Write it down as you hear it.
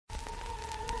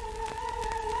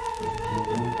You're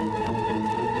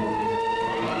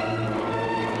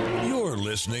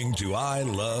listening to I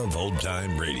Love Old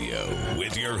Time Radio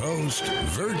with your host,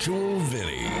 Virtual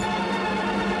Vinny.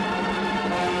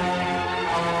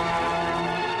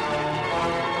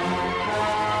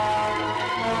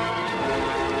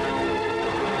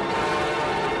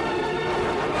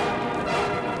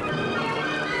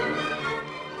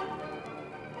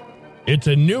 It's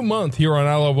a new month here on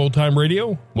I Love Old Time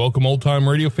Radio. Welcome, Old Time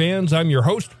Radio fans. I'm your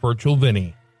host, Virtual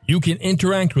Vinny. You can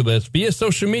interact with us via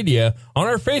social media on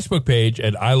our Facebook page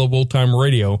at I Love Old Time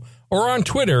Radio or on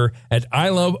Twitter at I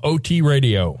Love OT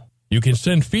Radio. You can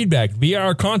send feedback via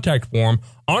our contact form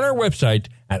on our website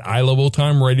at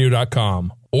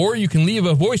iloveoldtimeradio.com, or you can leave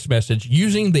a voice message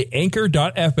using the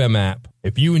Anchor.fm app.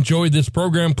 If you enjoyed this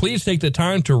program, please take the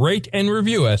time to rate and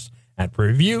review us at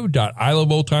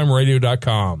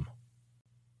review.iloveoldtimeradio.com.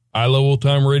 I Love Old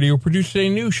Time Radio produces a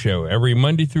new show every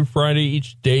Monday through Friday,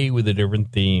 each day with a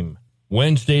different theme.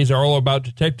 Wednesdays are all about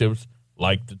detectives,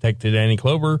 like Detective Danny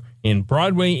Clover in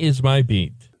Broadway Is My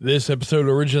Beat. This episode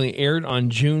originally aired on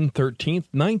June 13th,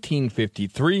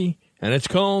 1953, and it's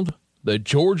called The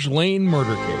George Lane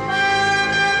Murder Case.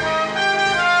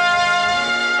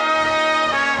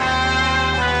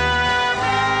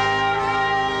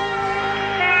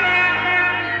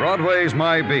 Broadway's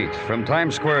My Beat, from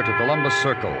Times Square to Columbus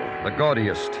Circle, the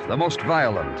gaudiest, the most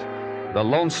violent, the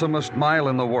lonesomest mile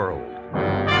in the world.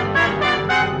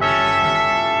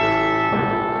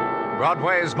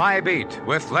 Broadway's My Beat,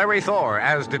 with Larry Thor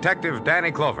as Detective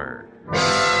Danny Clover.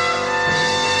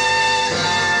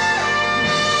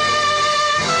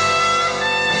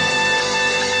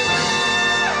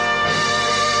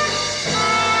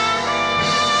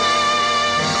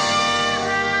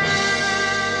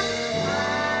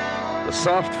 The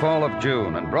soft fall of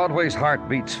June, and Broadway's heart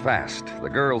beats fast. The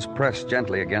girls press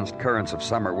gently against currents of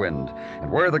summer wind and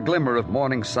wear the glimmer of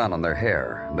morning sun on their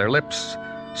hair, and their lips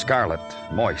scarlet,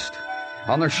 moist.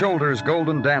 On their shoulders,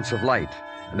 golden dance of light,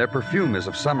 and their perfume is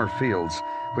of summer fields,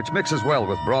 which mixes well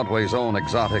with Broadway's own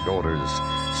exotic odors,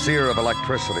 sear of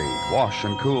electricity, wash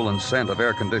and cool and scent of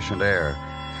air-conditioned air,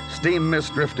 steam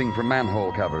mist drifting from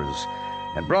manhole covers.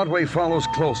 And Broadway follows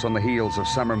close on the heels of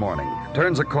summer morning,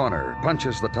 turns a corner,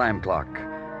 punches the time clock,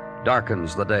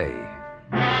 darkens the day.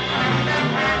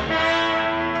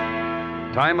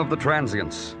 Time of the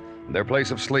transients, their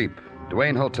place of sleep,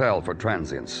 Duane Hotel for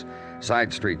transients.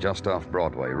 Side street just off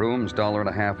Broadway, rooms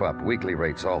 $1.50 up, weekly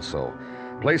rates also.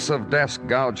 Place of desk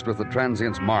gouged with the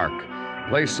transient's mark.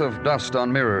 Place of dust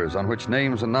on mirrors on which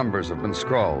names and numbers have been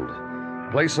scrawled.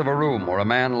 Place of a room where a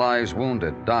man lies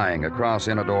wounded, dying across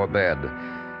in a door bed,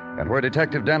 and where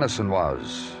Detective Dennison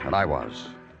was, and I was.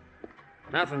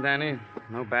 Nothing, Danny.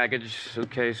 No baggage,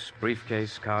 suitcase,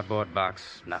 briefcase, cardboard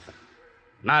box, nothing.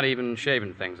 Not even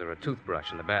shaving things or a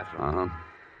toothbrush in the bathroom. Uh-huh.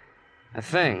 A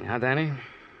thing, huh, Danny?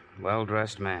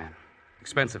 Well-dressed man.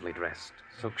 Expensively dressed.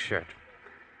 Silk shirt.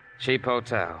 Cheap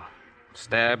hotel.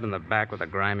 Stabbed in the back with a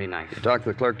grimy knife. You talked to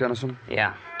the clerk, Dennison?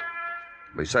 Yeah.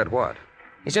 He said what?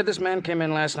 He said this man came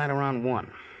in last night around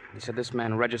 1. He said this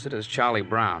man registered as Charlie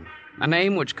Brown, a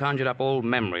name which conjured up old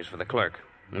memories for the clerk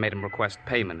and made him request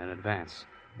payment in advance,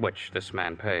 which this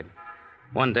man paid.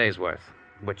 1 day's worth,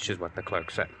 which is what the clerk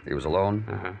said. He was alone?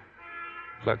 Uh-huh.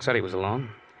 Clerk said he was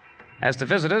alone. As to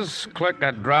visitors, clerk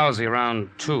got drowsy around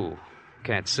 2.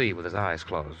 Can't see with his eyes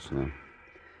closed. Yeah.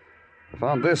 I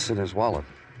found this in his wallet.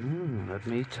 Let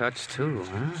me touch, too,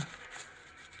 huh?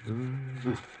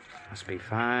 Must be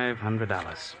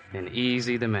 $500 in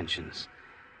easy dimensions.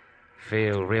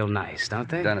 Feel real nice, don't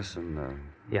they? Dennison,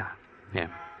 Yeah.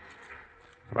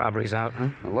 Robbery's out, huh?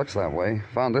 It looks that way.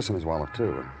 Found this in his wallet,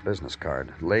 too. A business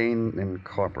card. Lane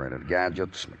Incorporated.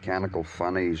 Gadgets, mechanical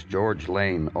funnies. George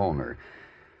Lane, owner.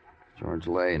 George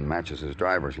Lane matches his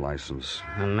driver's license.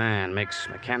 The man makes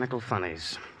mechanical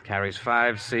funnies. Carries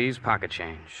 5 C's pocket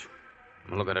change.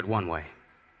 Look at it one way.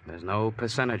 There's no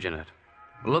percentage in it.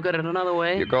 Look at it another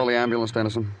way. You call the ambulance,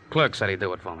 Dennison? Clerk said he'd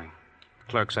do it for me.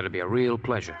 Clerk said it'd be a real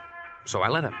pleasure. So I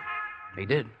let him. He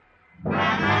did. And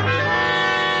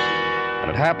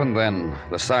it happened then,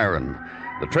 the siren.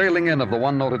 The trailing in of the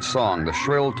one-noted song, the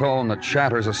shrill tone that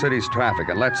shatters a city's traffic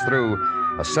and lets through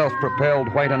a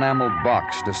self-propelled white enameled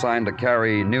box designed to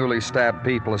carry newly stabbed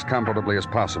people as comfortably as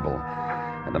possible.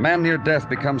 And the man near death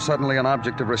becomes suddenly an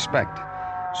object of respect.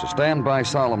 So stand by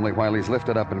solemnly while he's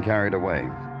lifted up and carried away.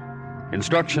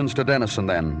 Instructions to Dennison,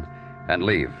 then, and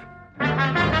leave.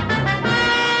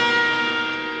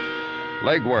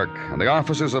 Legwork and the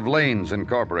offices of Lanes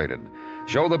Incorporated.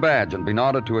 Show the badge and be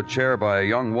nodded to a chair by a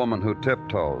young woman who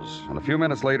tiptoes, and a few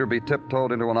minutes later be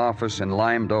tiptoed into an office in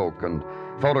limed oak and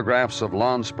Photographs of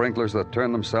lawn sprinklers that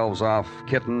turn themselves off,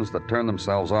 kittens that turn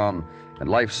themselves on, and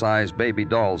life-size baby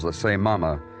dolls that say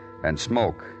mama, and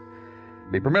smoke.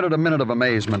 Be permitted a minute of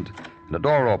amazement, and the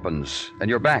door opens, and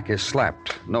your back is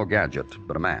slapped. No gadget,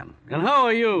 but a man. And how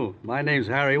are you? My name's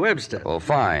Harry Webster. Oh,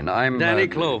 fine. I'm... Danny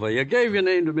Clover. You gave your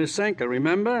name to Miss Senka,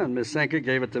 remember? And Miss Senka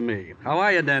gave it to me. How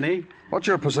are you, Danny? What's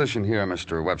your position here,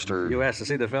 Mr. Webster? You asked to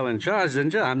see the fellow in charge,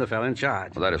 didn't you? I'm the fellow in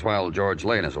charge. Well, that is while George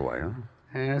Lane is away, huh?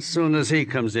 As soon as he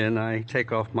comes in, I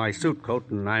take off my suit coat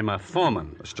and I'm a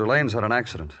foreman. Mr. Lane's had an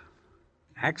accident.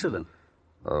 Accident?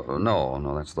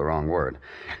 No, that's the wrong word.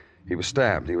 He was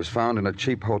stabbed. He was found in a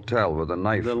cheap hotel with a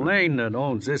knife. The Lane that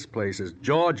owns this place is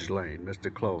George Lane,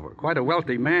 Mr. Clover. Quite a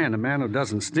wealthy man, a man who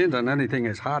doesn't stint on anything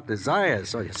his heart desires,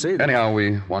 so you see... Anyhow,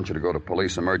 we want you to go to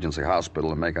police emergency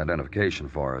hospital and make identification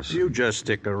for us. You just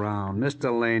stick around.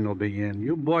 Mr. Lane will be in.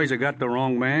 You boys have got the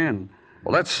wrong man.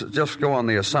 Well, let's just go on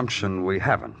the assumption we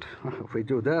haven't. If we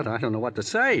do that, I don't know what to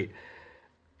say.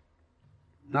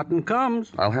 Nothing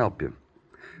comes. I'll help you.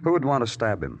 Who would want to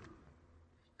stab him?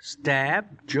 Stab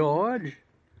George?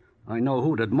 I know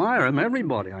who'd admire him,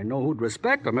 everybody. I know who'd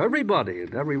respect him, everybody.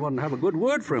 And everyone would have a good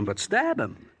word for him, but stab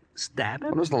him? Stab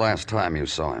him? When was the last time you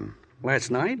saw him?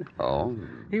 Last night? Oh?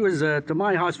 He was to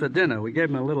my house for dinner. We gave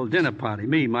him a little dinner party.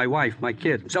 Me, my wife, my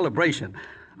kid. Celebration.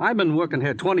 I've been working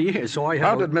here 20 years, so I have...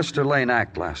 How did Mr. Lane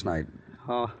act last night?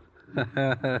 Oh. Well,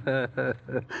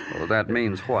 that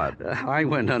means what? I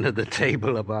went under the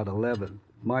table about 11.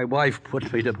 My wife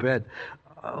put me to bed.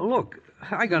 Look,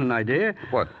 I got an idea.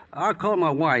 What? I'll call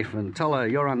my wife and tell her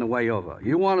you're on the way over.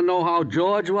 You want to know how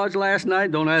George was last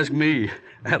night? Don't ask me.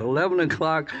 At 11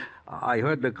 o'clock, I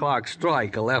heard the clock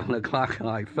strike 11 o'clock, and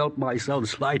I felt myself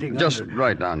sliding Just under.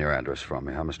 write down your address for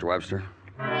me, huh, Mr. Webster?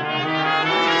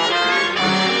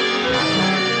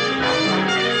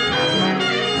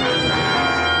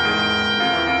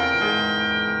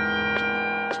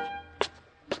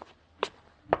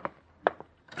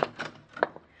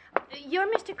 You're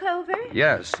Mr. Clover?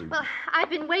 Yes. Well, I've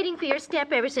been waiting for your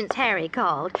step ever since Harry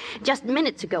called. Just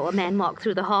minutes ago, a man walked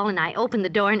through the hall, and I opened the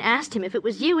door and asked him if it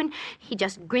was you, and he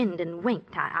just grinned and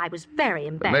winked. I was very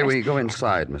embarrassed. May we go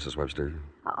inside, Mrs. Webster?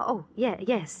 Oh,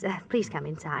 yes. Please come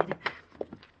inside.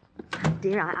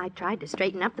 Dear, I tried to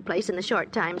straighten up the place in the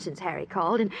short time since Harry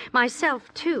called, and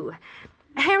myself, too.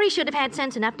 Harry should have had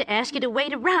sense enough to ask you to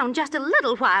wait around just a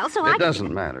little while so It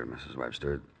doesn't matter, Mrs.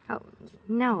 Webster. Oh,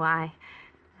 no, I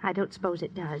don't suppose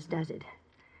it does it?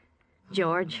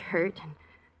 George hurt and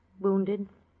wounded,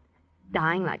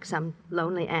 dying like some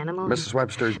lonely animal. Mrs.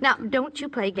 Webster... Now, don't you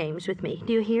play games with me,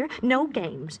 do you hear? No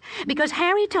games. Because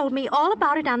Harry told me all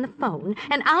about it on the phone,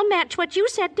 and I'll match what you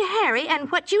said to Harry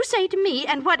and what you say to me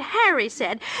and what Harry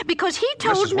said, because he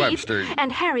told Mrs. me... Webster...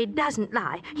 And Harry doesn't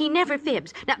lie. He never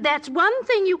fibs. Now, that's one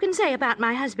thing you can say about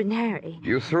my husband, Harry.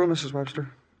 You through, Mrs.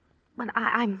 Webster? Well,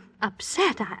 I'm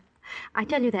upset. I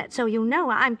tell you that so you know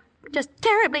I'm just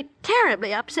terribly,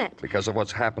 terribly upset. Because of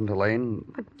what's happened to Lane?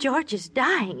 But George is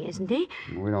dying, isn't he?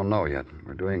 We don't know yet.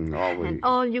 We're doing all we... And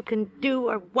all you can do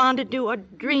or want to do or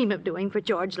dream of doing for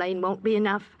George Lane won't be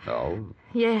enough. Oh?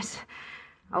 Yes.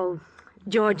 Oh,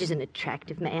 George is an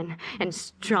attractive man and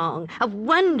strong, a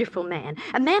wonderful man,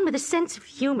 a man with a sense of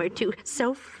humor, too.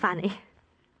 So funny.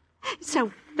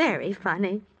 So very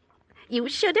funny. You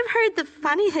should have heard the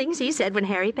funny things he said when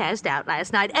Harry passed out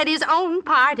last night at his own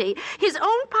party. His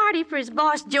own party for his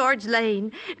boss, George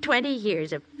Lane. 20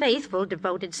 years of faithful,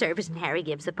 devoted service, and Harry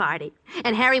gives the party.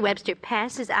 And Harry Webster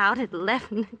passes out at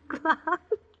 11 o'clock.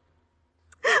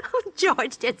 Oh,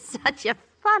 George did such a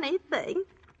funny thing.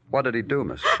 What did he do,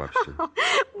 Mrs. Webster?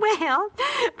 Well,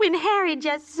 when Harry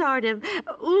just sort of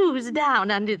oozed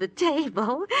down under the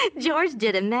table, George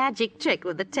did a magic trick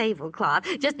with the tablecloth,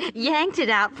 just yanked it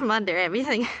out from under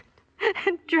everything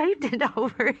and draped it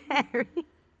over Harry and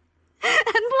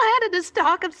planted a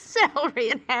stalk of celery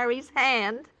in Harry's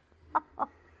hand. Oh,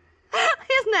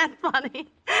 isn't that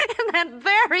funny? Isn't that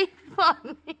very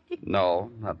funny? No,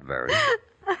 not very.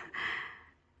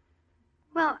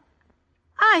 Well,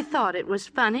 I thought it was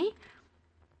funny.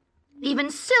 Even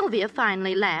Sylvia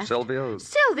finally laughed. Sylvia?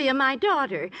 Sylvia, my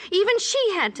daughter. Even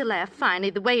she had to laugh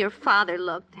finally, the way her father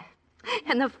looked.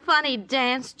 And the funny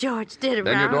dance George did around.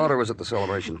 Then your daughter was at the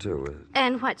celebration, too.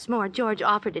 And what's more, George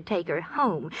offered to take her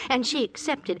home, and she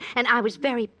accepted, and I was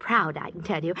very proud, I can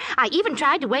tell you. I even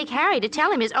tried to wake Harry to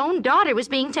tell him his own daughter was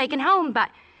being taken home, but...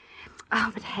 Oh,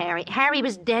 but Harry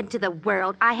was dead to the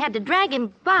world. I had to drag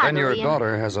him bodily. Then your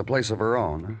daughter has a place of her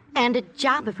own. And a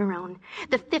job of her own.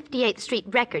 The 58th Street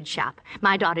record shop.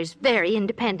 My daughter's very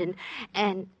independent.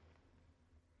 And...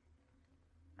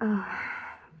 Oh,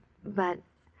 but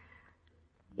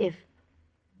if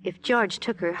George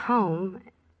took her home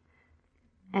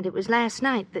And it was last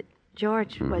night that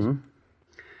George was...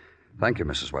 Thank you,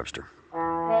 Mrs. Webster.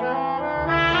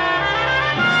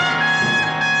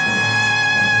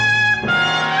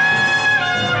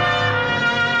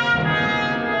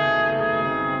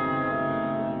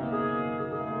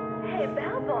 Hey,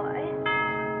 bellboy.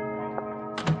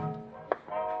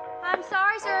 I'm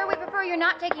sorry, sir. We prefer you're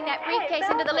not taking that briefcase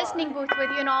into the listening booth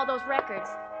with you and all those records.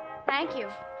 Thank you.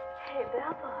 Hey,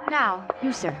 bellboy. Now,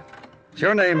 you, sir. Is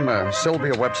your name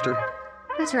Sylvia Webster?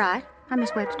 That's right. I'm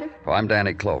Miss Webster. Oh, I'm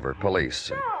Danny Clover,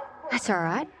 police. That's all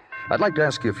right. I'd like to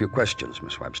ask you a few questions,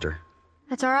 Miss Webster.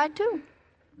 That's all right, too.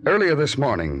 Earlier this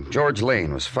morning, George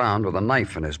Lane was found with a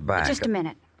knife in his back. Just a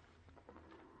minute.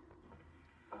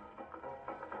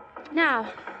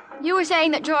 Now, you were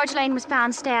saying that George Lane was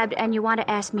found stabbed, and you want to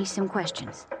ask me some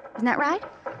questions. Isn't that right?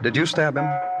 Did you stab him?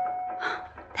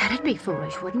 That'd be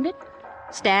foolish, wouldn't it?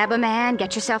 Stab a man,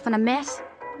 get yourself in a mess.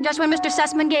 Just when Mr.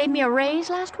 Sussman gave me a raise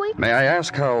last week? May I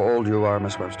ask how old you are,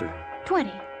 Miss Webster?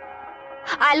 20.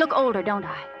 I look older, don't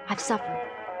I? I've suffered.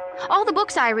 All the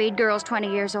books I read, girls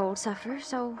 20 years old suffer.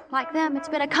 So, like them, it's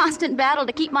been a constant battle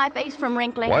to keep my face from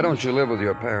wrinkling. Why don't you live with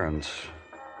your parents?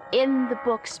 In the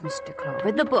books, Mr.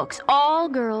 Clover, the books, all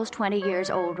girls 20 years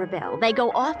old rebel. They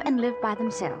go off and live by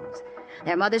themselves.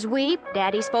 Their mothers weep,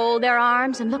 daddies fold their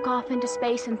arms and look off into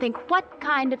space and think, what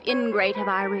kind of ingrate have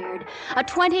I reared? A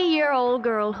 20-year-old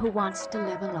girl who wants to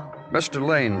live alone. Mr.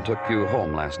 Lane took you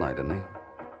home last night, didn't he?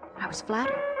 I was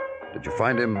flattered. Did you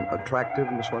find him attractive,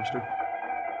 Miss Webster?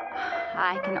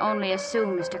 I can only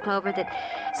assume, Mr. Clover, that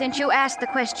since you asked the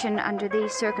question under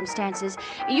these circumstances,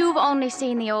 you've only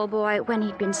seen the old boy when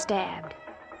he'd been stabbed.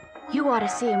 You ought to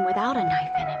see him without a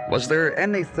knife in him. Was there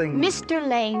anything... Mr.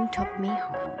 Lane took me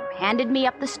home, handed me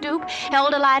up the stoop,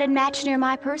 held a lighted match near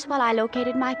my purse while I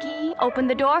located my key, opened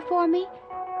the door for me,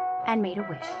 and made a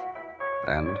wish.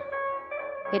 And?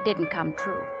 It didn't come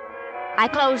true. I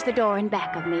closed the door in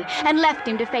back of me and left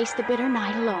him to face the bitter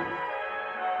night alone.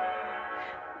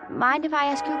 Mind if I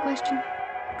ask you a question?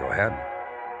 Go ahead.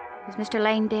 Is Mr.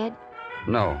 Lane dead?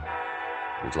 No.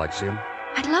 Would you like to see him?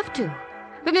 I'd love to.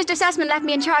 But Mr. Sussman left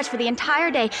me in charge for the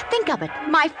entire day. Think of it.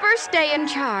 My first day in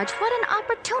charge. What an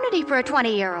opportunity for a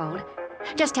 20-year-old.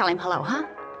 Just tell him hello, huh?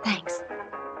 Thanks.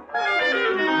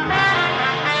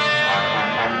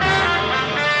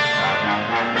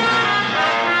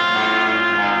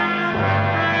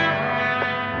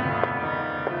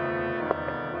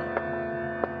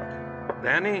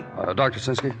 Danny? Dr.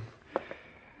 Sinsky?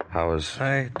 How is...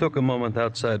 I took a moment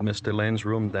outside Mr. Lane's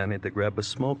room, Danny, to grab a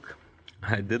smoke.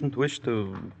 I didn't wish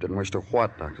to... Didn't wish to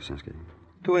what, Dr. Sinsky?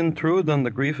 To intrude on the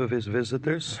grief of his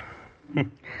visitors.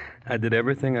 I did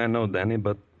everything I know, Danny,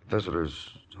 but... Visitors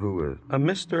who...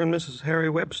 Mr. and Mrs. Harry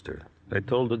Webster. They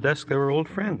told the desk they were old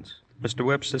friends. Mr.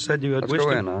 Webster said you had Let's wished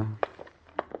go to... in,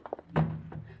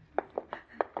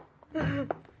 huh?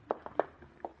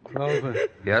 Clover.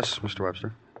 Yes, Mr.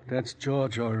 Webster? That's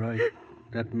George, all right.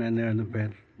 That man there in the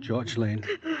bed. George Lane.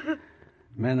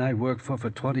 Man I worked for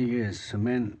 20 years. A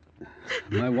man...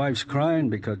 My wife's crying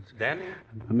because... Danny?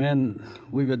 A man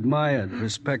we've admired,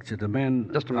 respected. A man...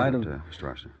 Just a minute, Mr.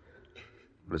 Webster.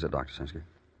 What is it, Dr. Sinsky?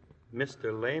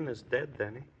 Mr. Lane is dead,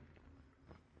 Danny.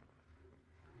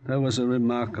 That was a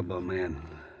remarkable man.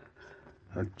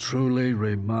 A truly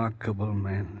remarkable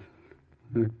man.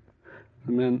 The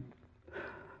man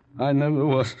I never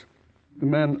was. The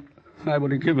man I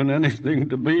would have given anything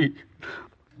to be.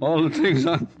 All the things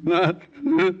I'm not.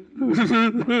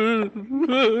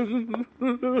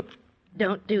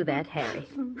 Don't do that, Harry.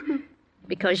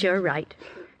 Because you're right.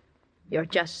 You're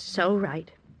just so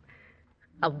right.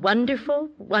 A wonderful,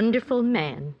 wonderful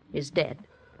man is dead.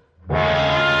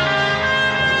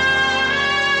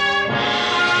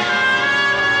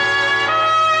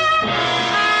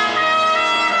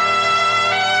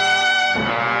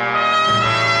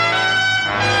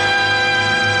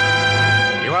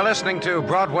 Listening to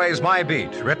Broadway's My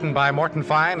Beat, written by Morton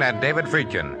Fine and David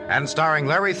Friedkin, and starring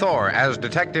Larry Thor as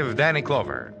Detective Danny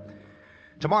Clover.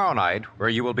 Tomorrow night, where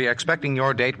you will be expecting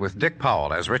your date with Dick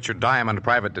Powell as Richard Diamond,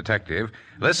 private detective,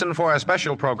 listen for a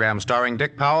special program starring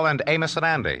Dick Powell and Amos and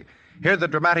Andy. Hear the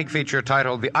dramatic feature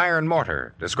titled The Iron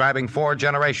Mortar, describing 4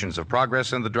 generations of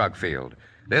progress in the drug field.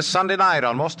 This Sunday night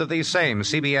on most of these same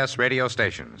CBS radio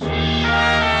stations.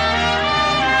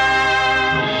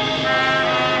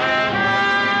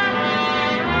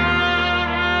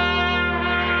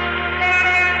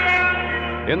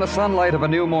 In the sunlight of a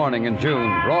new morning in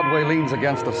June, Broadway leans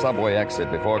against a subway exit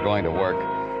before going to work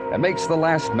and makes the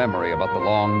last memory about the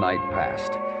long night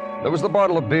past. There was the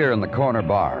bottle of beer in the corner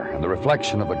bar and the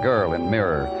reflection of the girl in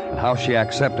mirror and how she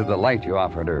accepted the light you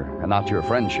offered her and not your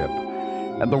friendship,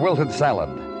 and the wilted salad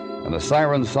and the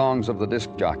siren songs of the disc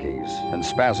jockeys, and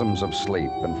spasms of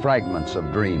sleep, and fragments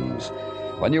of dreams,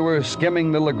 when you were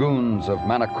skimming the lagoons of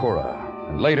Manakura,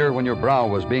 and later when your brow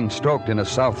was being stroked in a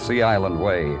South Sea Island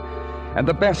way, and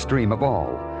the best dream of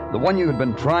all, the one you had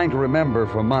been trying to remember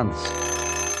for months,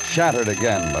 shattered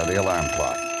again by the alarm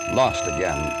clock, lost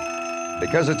again,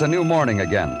 because it's a new morning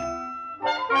again.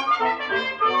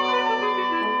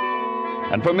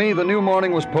 And for me, the new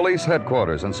morning was police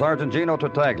headquarters and Sergeant Gino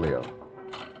Tartaglia.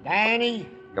 Danny?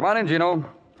 Come on in, Gino.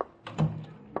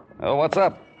 Oh, what's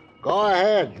up? Go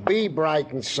ahead. Be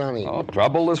bright and sunny. Oh,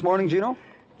 trouble this morning, Gino?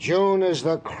 June is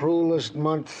the cruelest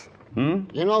month. Hmm?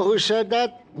 You know who said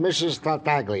that? Mrs.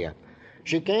 Tartaglia.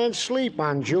 She can't sleep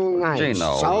on June nights.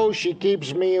 Gino. So she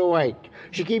keeps me awake.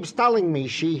 She keeps telling me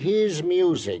she hears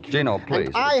music. Gino, please.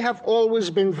 And I have always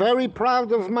been very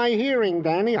proud of my hearing,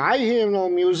 Danny. I hear no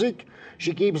music.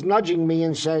 She keeps nudging me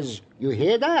and says, "You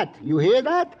hear that? You hear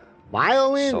that?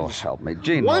 Violins." So help me,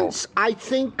 Gino. Once I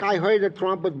think I heard a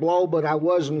trumpet blow, but I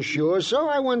wasn't sure, so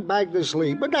I went back to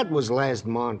sleep. But that was last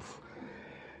month.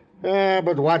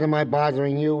 But what am I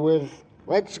bothering you with?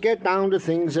 Let's get down to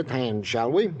things at hand,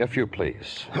 shall we? If you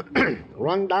please.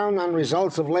 Rundown on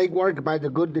results of legwork by the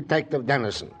good Detective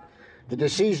Dennison. The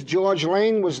deceased George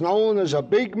Lane was known as a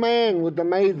big man with the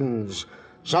maidens.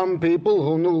 Some people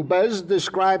who knew best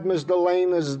described Mr.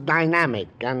 Lane as dynamic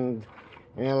and,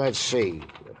 let's see,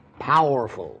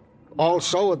 powerful.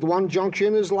 Also, at one juncture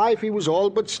in his life, he was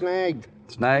all but snagged.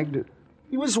 Snagged?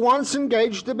 He was once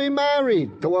engaged to be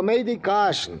married to a Mady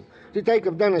Carson.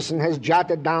 Detective Dennison has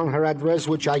jotted down her address,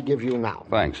 which I give you now.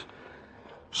 Thanks.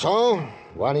 So,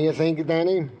 what do you think,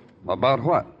 Danny? About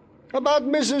what? About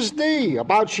Mrs. D.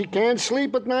 About she can't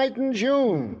sleep at night in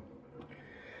June.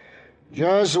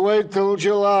 Just wait till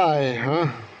July, huh?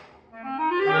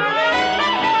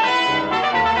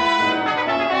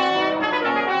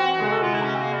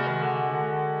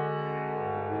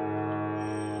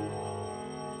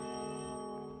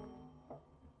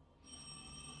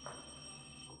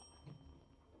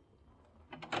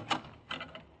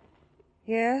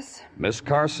 Yes? Miss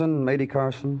Carson, Mady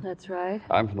Carson? That's right.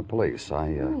 I'm from the police.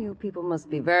 You people must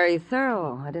be very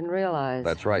thorough. I didn't realize.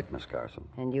 That's right, Miss Carson.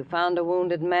 And you found a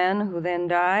wounded man who then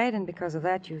died, and because of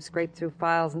that you scraped through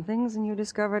files and things, and you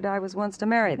discovered I was once to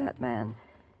marry that man.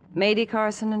 Mady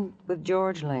Carson and with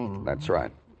George Lane. That's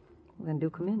right. Well, then do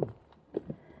come in.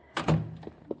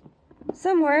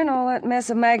 Somewhere in all that mess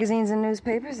of magazines and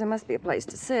newspapers, there must be a place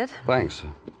to sit. Thanks.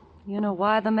 You know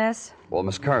why the mess? Well,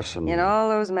 Miss Carson... In all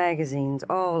those magazines,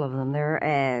 all of them, there are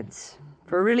ads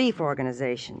for relief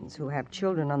organizations who have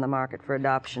children on the market for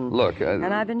adoption. Look, And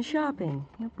I've been shopping,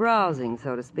 browsing,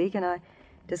 so to speak, and I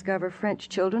discover French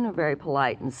children are very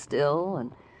polite and still,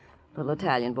 and little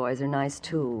Italian boys are nice,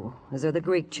 too, as are the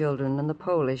Greek children and the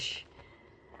Polish.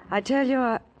 I tell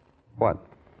you, What?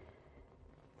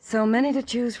 So many to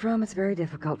choose from, it's very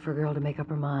difficult for a girl to make up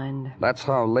her mind. That's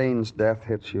how Lane's death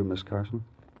hits you, Miss Carson?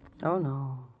 Oh,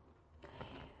 no.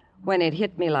 When it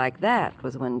hit me like that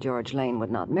was when George Lane would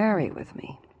not marry with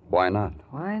me. Why not?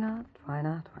 Why not? Why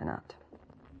not? Why not?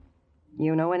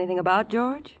 You know anything about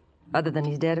George? Other than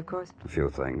he's dead, of course? A few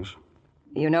things.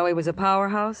 You know he was a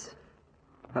powerhouse?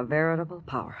 A veritable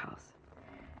powerhouse.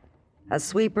 A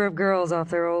sweeper of girls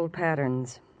off their old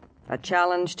patterns. A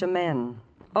challenge to men.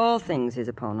 All things his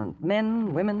opponent.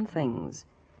 Men, women, things.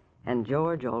 And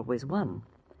George always won.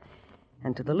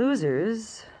 And to the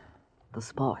losers, the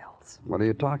spoils. What are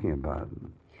you talking about?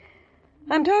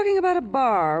 I'm talking about a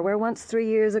bar where once 3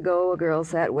 years ago a girl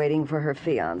sat waiting for her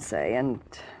fiancé, and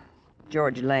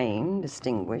George Lane,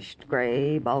 distinguished,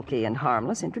 gray, bulky, and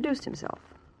harmless, introduced himself,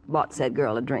 bought said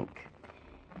girl a drink,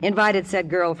 invited said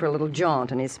girl for a little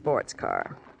jaunt in his sports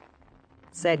car.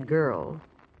 Said girl,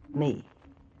 me.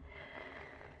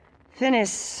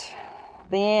 Finis,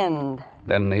 the end.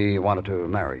 Then he wanted to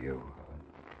marry you.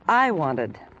 I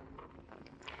wanted.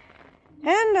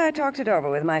 And I talked it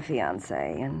over with my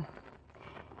fiancé, and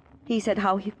he said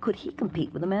how could he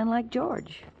compete with a man like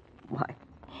George? Why,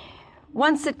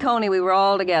 once at Coney we were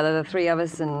all together, the three of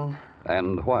us, and...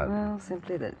 And what? Well,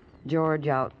 simply that George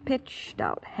out-pitched,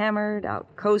 out-hammered,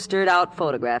 out-coastered,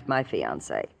 out-photographed my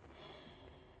fiancé.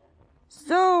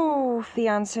 So,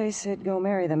 fiancé said, go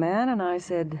marry the man, and I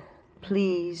said,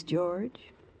 please,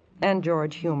 George. And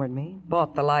George humored me,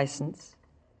 bought the license,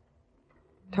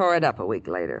 tore it up a week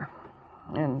later.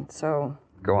 And so...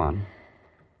 Go on.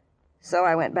 So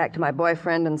I went back to my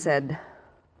boyfriend and said,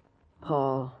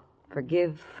 Paul,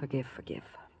 forgive, forgive, forgive.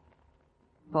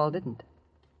 Paul didn't.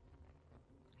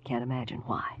 Can't imagine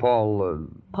why.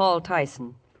 Paul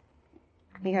Tyson.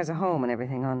 He has a home and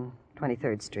everything on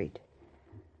 23rd Street.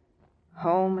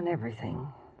 Home and everything.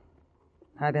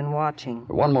 I've been watching.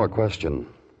 One more question.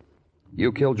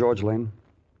 You killed George Lane?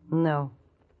 No.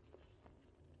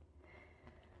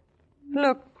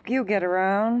 Look, you get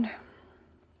around.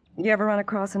 You ever run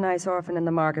across a nice orphan in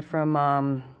the market for a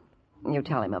mom? You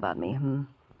tell him about me,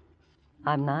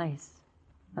 I'm nice.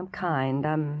 I'm kind.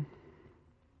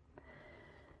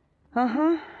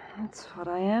 That's what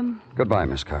I am. Goodbye,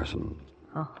 Miss Carson.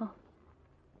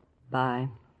 Bye.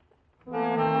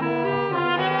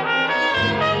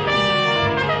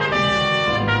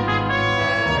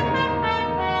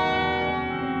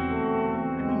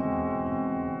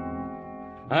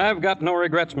 I've got no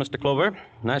regrets, Mr. Clover.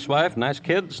 Nice wife, nice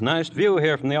kids, nice view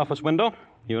here from the office window.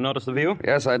 You notice the view?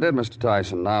 Yes, I did, Mr.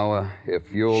 Tyson. Now, if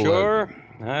you'll... Sure.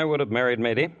 I would have married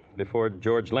Mady. Before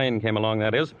George Lane came along,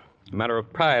 that is. A matter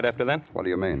of pride after that. What do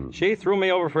you mean? She threw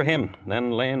me over for him.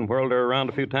 Then Lane whirled her around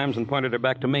a few times and pointed her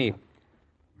back to me.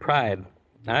 Pride.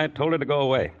 I told her to go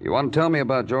away. You want to tell me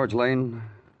about George Lane?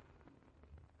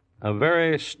 A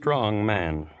very strong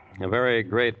man. A very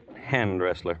great hand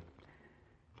wrestler.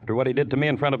 After what he did to me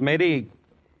in front of Mady,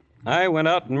 I went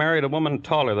out and married a woman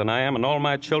taller than I am, and all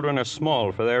my children are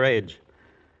small for their age.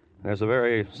 There's a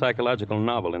very psychological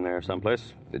novel in there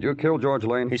someplace. Did you kill George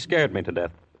Lane? He scared me to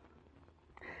death.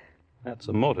 That's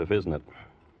a motive, isn't it?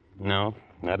 No,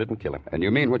 I didn't kill him. And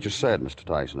you mean what you said, Mr.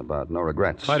 Tyson, about no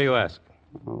regrets? Why do you ask?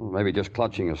 Well, maybe just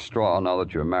clutching a straw now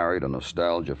that you're married, and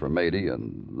nostalgia for Mady,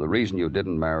 and the reason you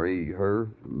didn't marry her,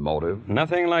 motive?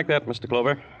 Nothing like that, Mr.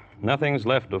 Clover. Nothing's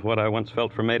left of what I once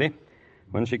felt for Mady.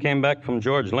 When she came back from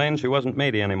George Lane, she wasn't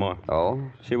Mady anymore. Oh?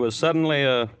 She was suddenly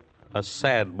a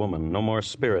sad woman, no more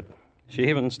spirit. She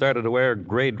even started to wear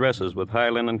gray dresses with high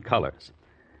linen collars.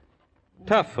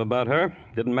 Tough about her.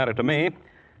 Didn't matter to me.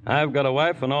 I've got a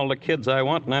wife and all the kids I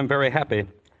want, and I'm very happy.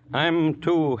 I'm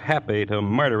too happy to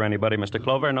murder anybody, Mr.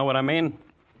 Clover. Know what I mean?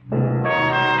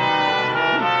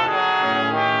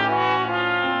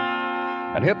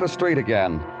 And hit the street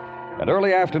again. An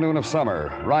early afternoon of summer,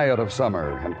 riot of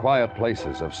summer, and quiet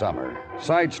places of summer.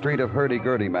 Side street of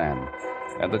hurdy-gurdy man.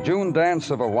 And the June dance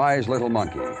of a wise little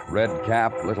monkey. Red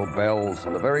cap, little bells,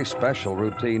 and a very special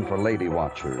routine for lady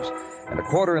watchers. And a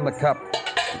quarter in the cup,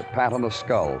 and a pat on the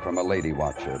skull from a lady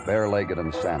watcher, bare-legged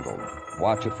and sandaled.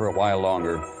 Watch it for a while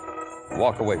longer.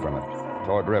 Walk away from it,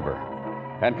 toward river.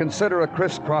 And consider a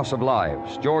crisscross of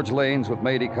lives. George Lane's with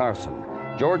Mady Carson.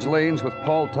 George Lane's with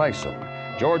Paul Tyson.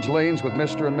 George Lane's with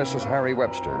Mr. and Mrs. Harry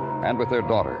Webster, and with their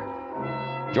daughter.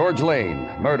 George Lane,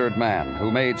 murdered man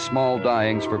who made small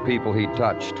dyings for people he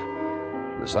touched.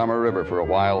 The summer river for a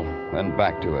while, then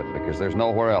back to it, because there's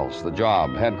nowhere else. The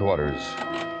job, headquarters.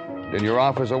 In your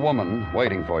office, a woman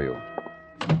waiting for you.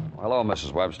 Hello,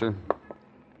 Mrs. Webster.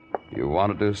 You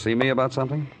wanted to see me about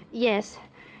something? Yes.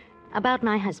 About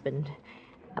my husband.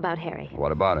 About Harry.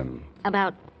 What about him?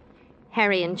 About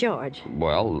Harry and George.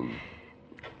 Well...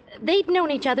 They'd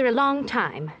known each other a long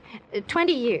time.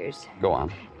 20 years. Go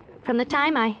on. From the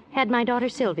time I had my daughter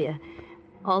Sylvia.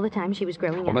 All the time she was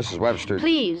growing up. Mrs. Webster...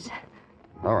 Please.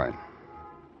 All right.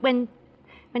 When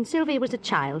Sylvia was a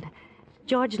child,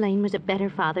 George Lane was a better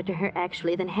father to her,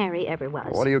 actually, than Harry ever was.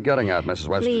 What are you getting at, Mrs.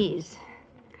 Webster? Please.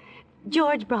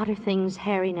 George brought her things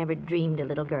Harry never dreamed a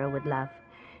little girl would love.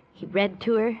 He read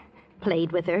to her,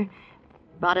 played with her,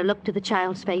 brought a look to the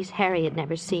child's face Harry had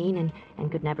never seen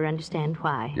and could never understand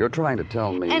why. You're trying to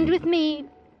tell me... And with me,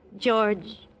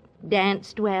 George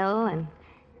danced well and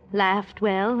laughed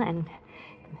well and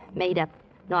made up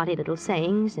naughty little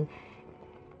sayings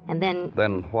and then...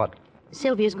 Then what?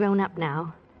 Sylvia's grown up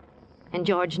now, and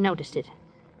George noticed it.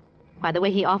 By the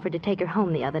way he offered to take her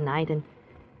home the other night, and...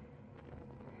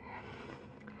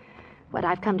 What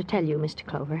I've come to tell you, Mr.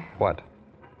 Clover. What?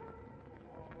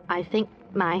 I think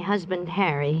my husband,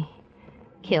 Harry,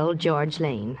 killed George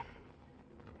Lane.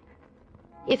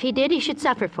 If he did, he should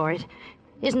suffer for it.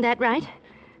 Isn't that right?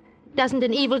 Doesn't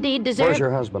an evil deed deserve... Where's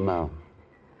your husband now?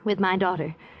 With my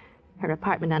daughter. Her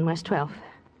apartment on West 12th.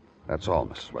 That's all,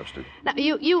 Mrs. Webster. Now,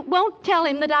 you won't tell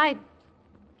him that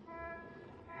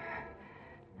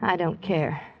I don't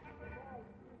care.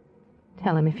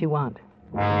 Tell him if you want.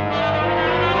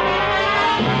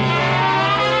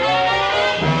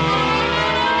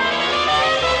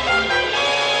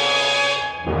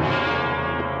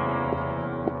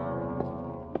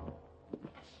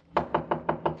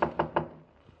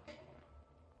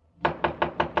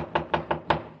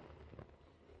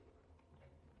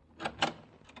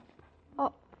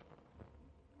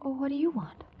 What do you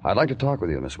want? I'd like to talk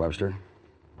with you, Miss Webster.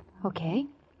 Okay.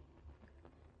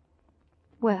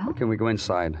 Well? Can we go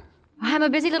inside? I'm a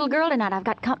busy little girl tonight. I've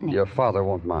got company. Your father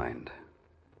won't mind.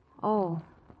 Oh,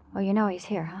 you know he's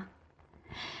here, huh?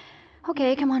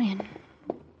 Okay, come on in.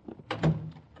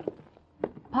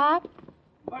 Pop?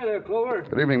 Hi there, Clover.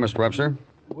 Good evening, Mr. Webster.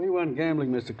 We went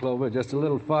gambling, Mr. Clover. Just a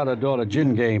little father-daughter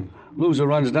gin game. Loser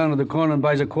runs down to the corner and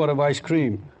buys a quart of ice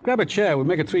cream. Grab a chair. We'll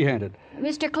make it three-handed.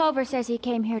 Mr. Clover says he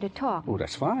came here to talk. Oh,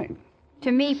 that's fine.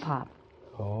 To me, Pop.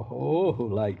 Oh,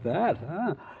 like that,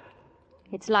 huh?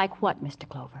 It's like what, Mr.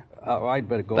 Clover? Oh, I'd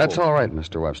better go. That's all right,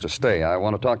 Mr. Webster. Stay. I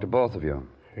want to talk to both of you.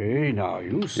 Hey, now,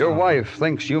 you Your wife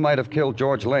thinks you might have killed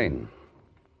George Lane.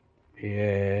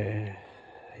 Yeah.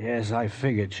 Yes, I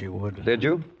figured she would. Did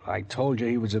you? I told you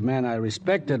he was a man I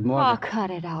respected more Oh, than...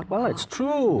 cut it out, Well, Pop. it's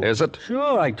true. Is it?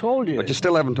 Sure, I told you. But you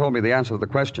still haven't told me the answer to the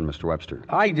question, Mr. Webster.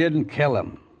 I didn't kill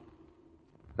him.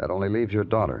 That only leaves your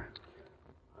daughter.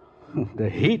 The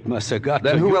heat must have got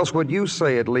Then to who you. else would you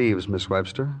say it leaves, Miss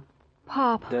Webster?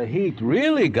 Pop, The heat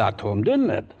really got to him,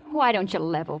 didn't it? why don't you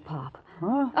level, Pop?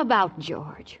 Huh? About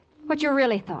George. What you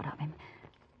really thought of him.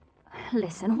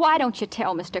 Listen, why don't you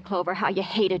tell Mr. Clover how you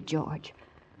hated George?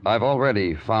 I've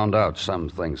already found out some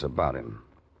things about him.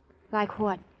 Like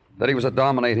what? That he was a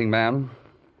dominating man.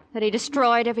 That he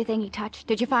destroyed everything he touched.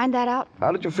 Did you find that out?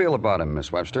 How did you feel about him,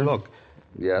 Miss Webster? Look,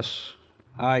 Yes.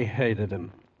 I hated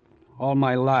him. All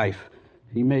my life.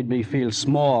 He made me feel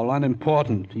small,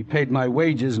 unimportant. He paid my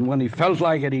wages, and when he felt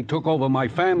like it, he took over my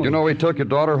family. You know he took your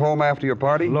daughter home after your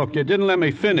party? Look, you didn't let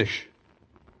me finish.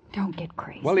 Don't get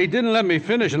crazy. Well, he didn't let me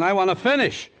finish, and I want to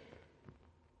finish.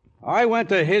 I went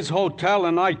to his hotel,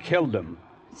 and I killed him.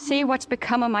 See what's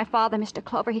become of my father, Mr.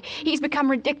 Clover. He's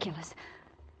become ridiculous.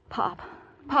 Pop.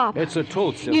 It's the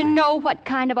truth, Sylvia. You know what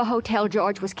kind of a hotel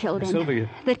George was killed in? Sylvia.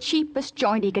 The cheapest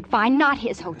joint he could find, not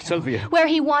his hotel. Sylvia. Where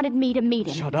he wanted me to meet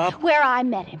him. Shut up. Where I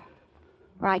met him.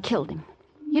 Where I killed him.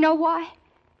 You know why?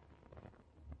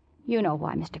 You know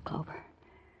why, Mr. Clover.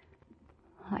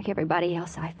 Like everybody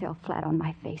else, I fell flat on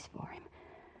my face for him.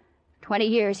 20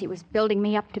 years he was building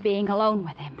me up to being alone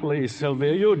with him. Please,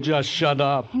 Sylvia, you just shut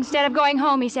up. Instead of going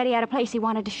home, he said he had a place he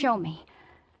wanted to show me.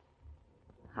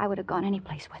 I would have gone any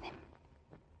place with him.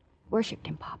 Worshipped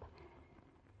him, Pop.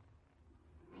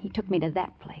 He took me to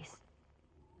that place.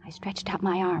 I stretched out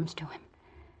my arms to him.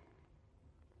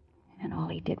 And all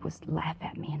he did was laugh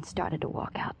at me and started to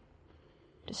walk out.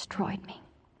 Destroyed me.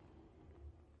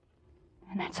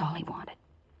 And that's all he wanted.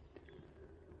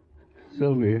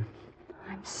 Sylvia.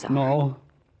 I'm sorry. No.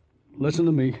 Listen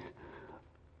to me.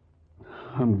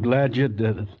 I'm glad you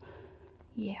did it.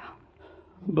 Yeah,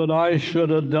 But I should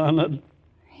have done it.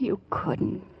 you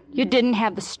couldn't. You didn't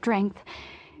have the strength.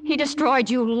 He destroyed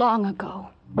you long ago.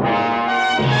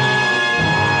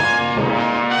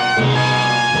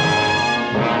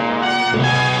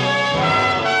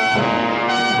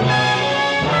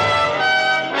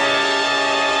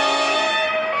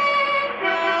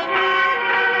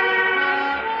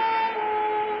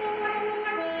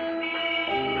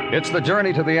 It's the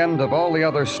journey to the end of all the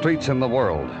other streets in the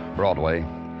world, Broadway.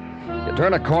 You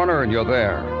turn a corner and you're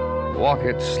there. Walk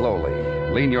it slowly.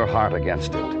 Lean your heart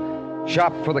against it.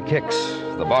 Shop for the kicks,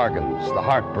 the bargains, the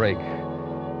heartbreak,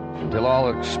 until all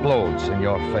explodes in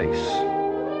your face.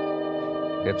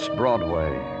 It's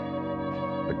Broadway,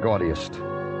 the gaudiest,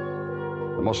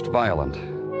 the most violent,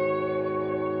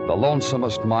 the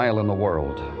lonesomest mile in the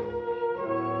world.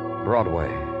 Broadway,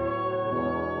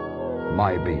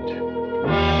 my beat.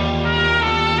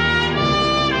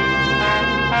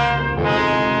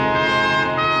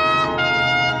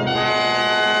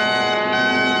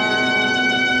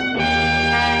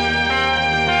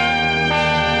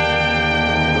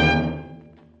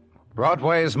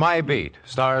 Broadway's My Beat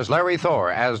stars Larry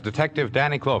Thor as Detective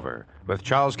Danny Clover, with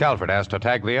Charles Calvert as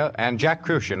Tartaglia and Jack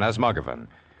Crucian as Muggavan.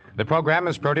 The program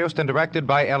is produced and directed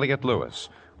by Elliott Lewis,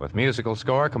 with musical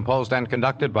score composed and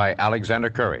conducted by Alexander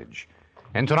Courage.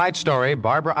 In tonight's story,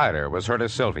 Barbara Eiler was heard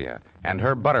as Sylvia and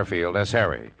Herb Butterfield as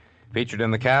Harry. Featured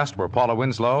in the cast were Paula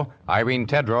Winslow, Irene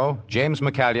Tedrow, James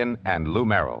McCallion, and Lou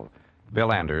Merrill.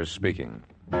 Bill Anders speaking.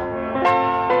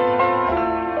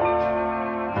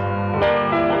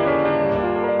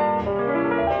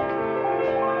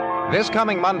 This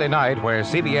coming Monday night, where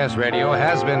CBS Radio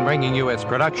has been bringing you its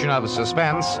production of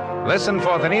Suspense, listen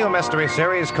for the new mystery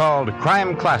series called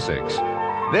Crime Classics.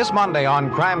 This Monday on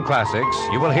Crime Classics,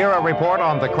 you will hear a report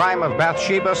on the crime of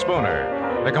Bathsheba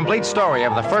Spooner, the complete story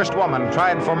of the first woman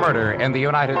tried for murder in the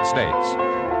United States.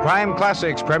 Crime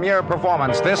Classics premiere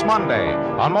performance this Monday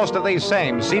on most of these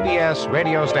same CBS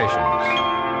radio stations.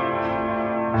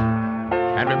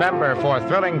 And remember, for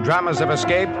thrilling dramas of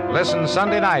escape, listen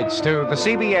Sunday nights to the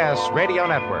CBS Radio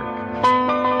Network.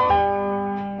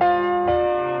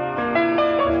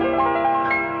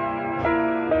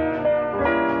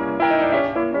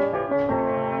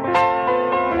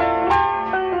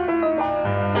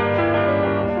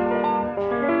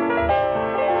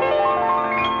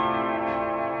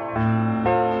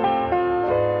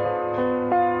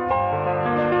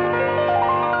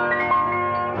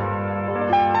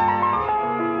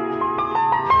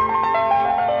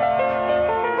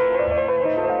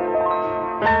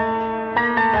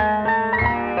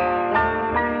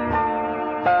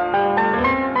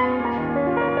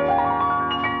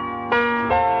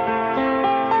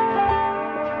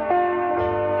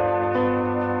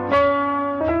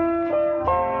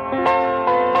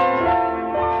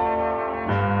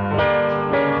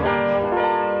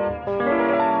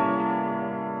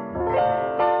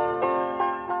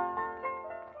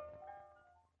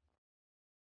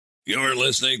 You're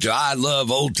listening to I Love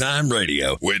Old Time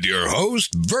Radio with your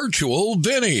host, Virtual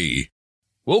Vinny.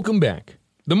 Welcome back.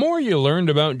 The more you learned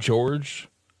about George,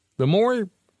 the more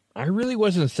I really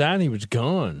wasn't sad he was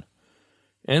gone.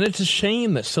 And it's a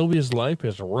shame that Sylvia's life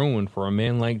is ruined for a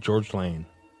man like George Lane.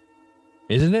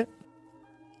 Isn't it?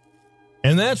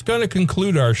 And that's going to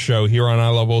conclude our show here on I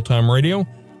Love Old Time Radio.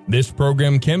 This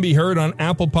program can be heard on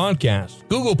Apple Podcasts,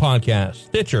 Google Podcasts,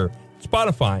 Stitcher,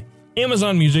 Spotify,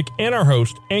 Amazon Music, and our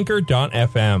host,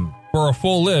 Anchor.fm. For a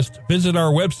full list, visit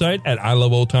our website at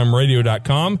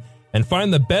iloveoldtimeradio.com and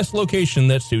find the best location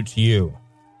that suits you.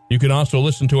 You can also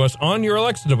listen to us on your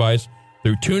Alexa device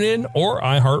through TuneIn or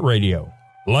iHeartRadio.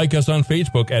 Like us on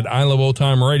Facebook at I Love Old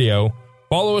Time Radio.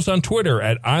 Follow us on Twitter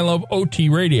at I Love OT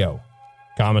Radio.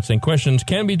 Comments and questions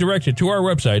can be directed to our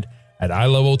website at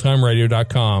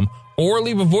iloveoldtimeradio.com or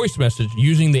leave a voice message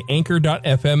using the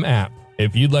Anchor.fm app.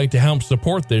 If you'd like to help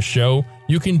support this show,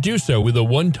 you can do so with a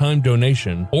one-time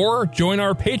donation or join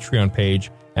our Patreon page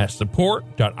at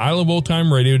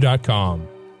support.iloveoldtimeradio.com.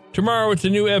 Tomorrow it's a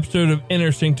new episode of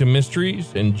Inner Sanctum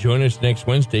Mysteries, and join us next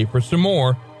Wednesday for some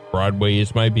more Broadway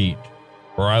is My Beat.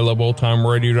 For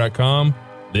iloveoldtimeradio.com,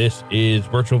 this is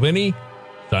Virtual Vinny,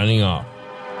 signing off.